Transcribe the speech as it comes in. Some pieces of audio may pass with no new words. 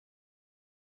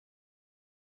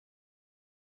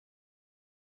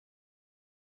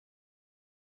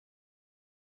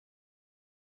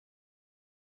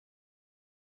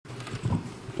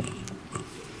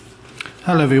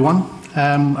Hello everyone.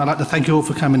 I'd like to thank you all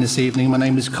for coming this evening. My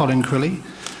name is Colin Crilly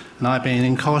and I've been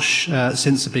in KOSHH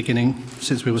since the beginning,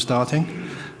 since we were starting.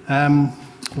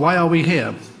 Why are we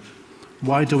here?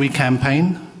 Why do we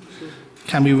campaign?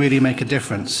 Can we really make a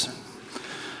difference?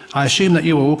 I assume that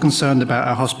you are all concerned about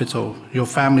our hospital, your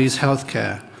family's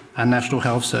healthcare and National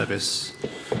Health Service.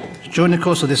 During the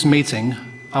course of this meeting,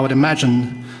 I would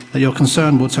imagine that your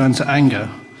concern will turn to anger,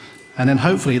 and then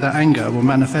hopefully that anger will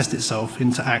manifest itself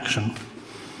into action.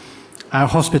 Our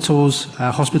hospitals,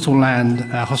 our hospital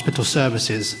land, our hospital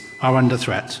services are under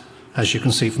threat, as you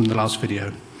can see from the last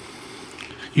video.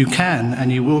 You can and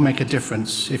you will make a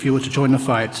difference if you were to join the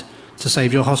fight to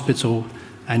save your hospital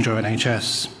and your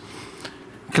NHS.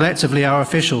 Collectively, our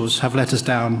officials have let us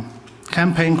down.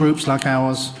 Campaign groups like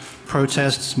ours,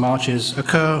 protests, marches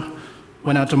occur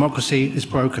when our democracy is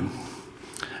broken.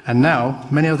 And now,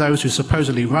 many of those who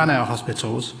supposedly run our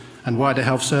hospitals and wider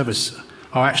health service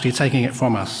are actually taking it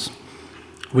from us.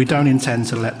 We don't intend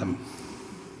to let them.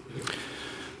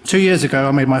 2 years ago,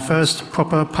 I made my first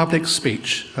proper public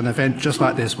speech, an event just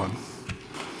like this one.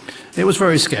 It was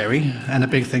very scary and a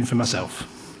big thing for myself.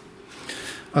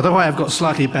 Although I have got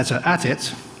slightly better at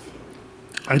it,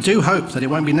 I do hope that it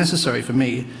won't be necessary for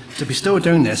me to be still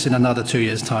doing this in another 2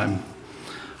 years' time.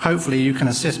 Hopefully you can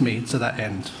assist me to that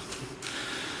end.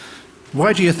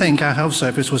 Why do you think our health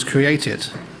service was created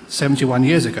 71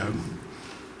 years ago?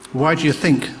 Why do you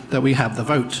think that we have the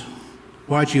vote?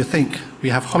 Why do you think we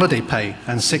have holiday pay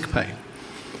and sick pay?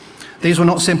 These were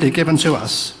not simply given to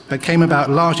us, but came about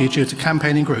largely due to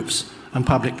campaigning groups and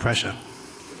public pressure.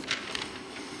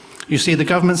 You see, the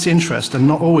government's interests are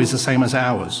not always the same as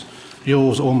ours,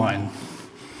 yours or mine.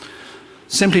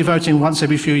 Simply voting once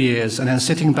every few years and then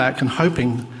sitting back and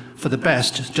hoping for the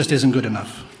best just isn't good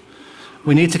enough.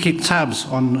 We need to keep tabs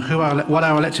on what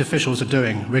our elected officials are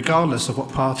doing, regardless of what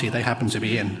party they happen to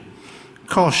be in.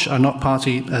 KOSHH are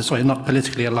not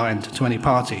politically aligned to any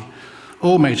party.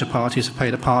 All major parties have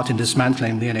played a part in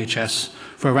dismantling the NHS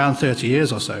for around 30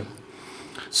 years or so.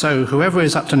 So whoever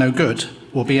is up to no good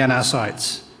will be in our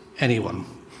sights, anyone.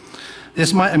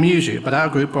 This might amuse you, but our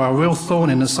group are a real thorn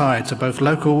in the side to both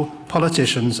local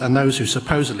politicians and those who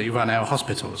supposedly run our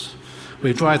hospitals.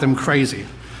 We drive them crazy,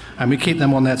 and we keep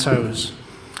them on their toes.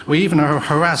 We even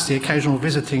harass the occasional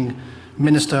visiting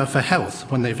Minister for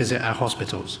Health when they visit our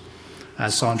hospitals,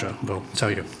 as Sandra will tell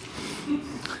you.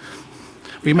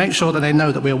 We make sure that they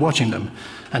know that we are watching them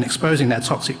and exposing their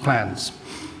toxic plans.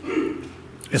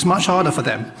 It's much harder for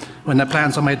them when their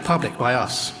plans are made public by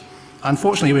us.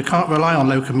 Unfortunately, we can't rely on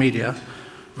local media,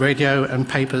 radio and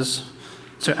papers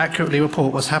to accurately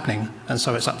report what's happening, and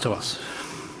so it's up to us.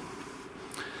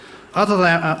 Other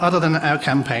than our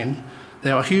campaign,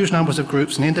 there are huge numbers of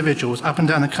groups and individuals up and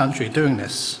down the country doing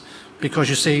this, because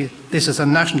you see, this is a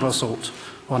national assault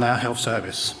on our health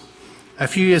service. A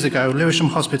few years ago, Lewisham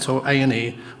Hospital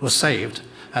A&E was saved,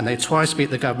 and they twice beat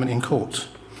the government in court.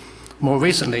 More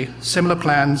recently, similar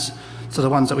plans to the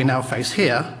ones that we now face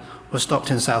here were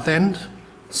stopped in Southend,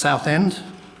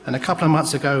 and a couple of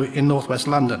months ago in northwest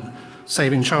London,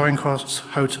 saving Charing Cross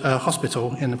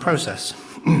Hospital in the process.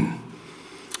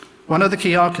 One of the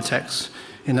key architects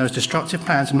in those destructive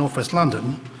plans in northwest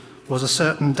London was a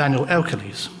certain Daniel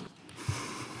Elkerleys.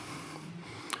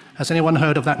 Has anyone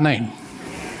heard of that name?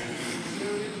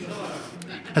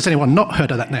 Has anyone not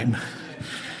heard of that name?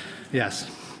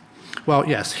 Yes. Well,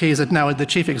 yes, he is now the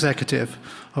chief executive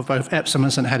of both Epsom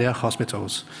and St Helier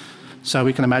hospitals. So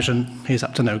we can imagine he's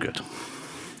up to no good.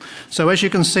 So as you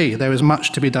can see, there is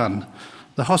much to be done.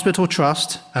 The Hospital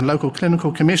Trust and local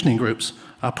clinical commissioning groups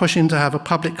are pushing to have a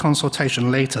public consultation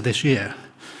later this year,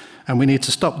 and we need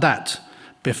to stop that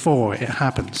before it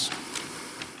happens.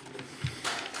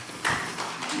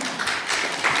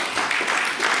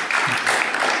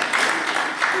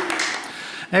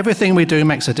 Everything we do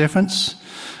makes a difference,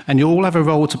 and you all have a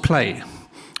role to play.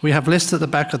 We have lists at the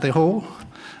back of the hall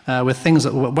with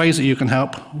ways that you can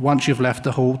help once you've left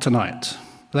the hall tonight.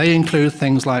 They include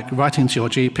things like writing to your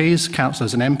GPs,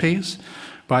 counsellors and MPs,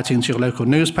 writing to your local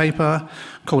newspaper,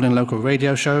 calling local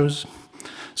radio shows,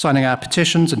 signing our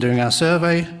petitions and doing our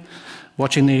survey,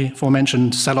 watching the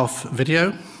aforementioned sell-off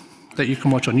video that you can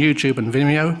watch on YouTube and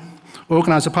Vimeo,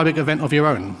 organise a public event of your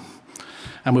own,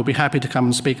 and we'll be happy to come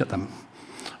and speak at them.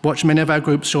 Watch many of our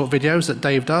group's short videos that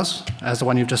Dave does, as the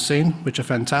one you've just seen, which are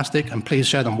fantastic, and please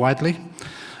share them widely,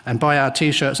 and buy our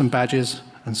t-shirts and badges,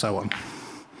 and so on.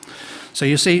 So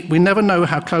you see, we never know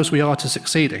how close we are to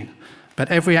succeeding, but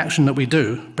every action that we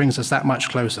do brings us that much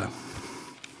closer.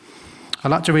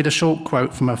 I'd like to read a short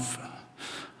quote from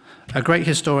a great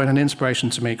historian and inspiration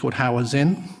to me called Howard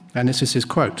Zinn, and this is his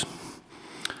quote.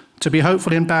 To be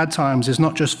hopeful in bad times is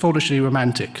not just foolishly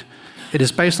romantic. It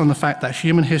is based on the fact that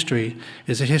human history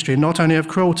is a history not only of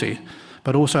cruelty,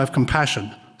 but also of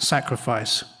compassion,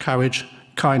 sacrifice, courage,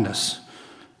 kindness.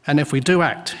 And if we do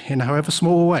act in however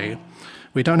small a way,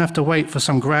 we don't have to wait for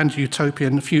some grand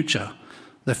utopian future.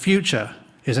 The future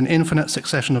is an infinite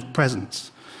succession of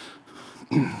presents.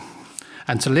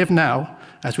 And to live now,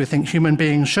 as we think human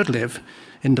beings should live,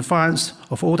 in defiance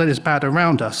of all that is bad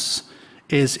around us,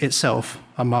 is itself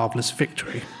a marvellous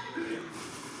victory.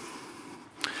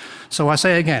 So I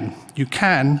say again, you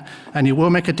can and you will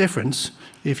make a difference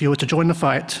if you were to join the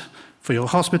fight for your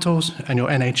hospitals and your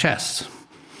NHS.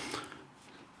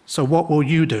 So what will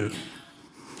you do?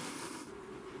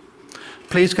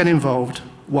 Please get involved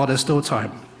while there's still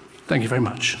time. Thank you very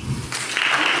much.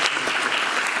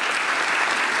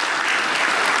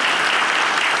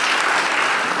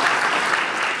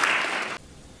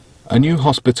 A new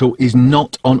hospital is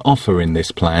not on offer in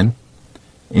this plan.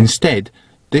 Instead,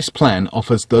 this plan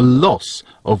offers the loss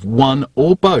of one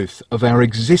or both of our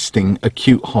existing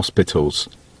acute hospitals.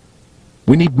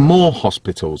 We need more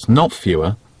hospitals, not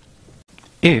fewer.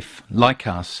 If, like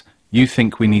us, you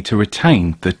think we need to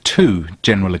retain the 2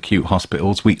 general acute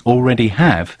hospitals we already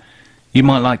have, you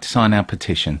might like to sign our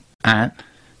petition at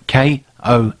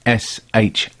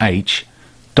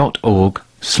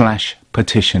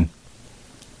koshh.org/petition.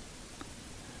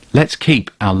 Let's keep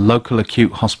our local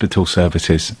acute hospital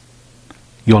services.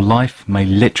 Your life may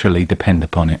literally depend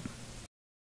upon it.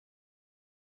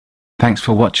 Thanks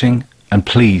for watching, and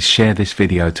please share this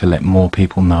video to let more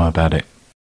people know about it.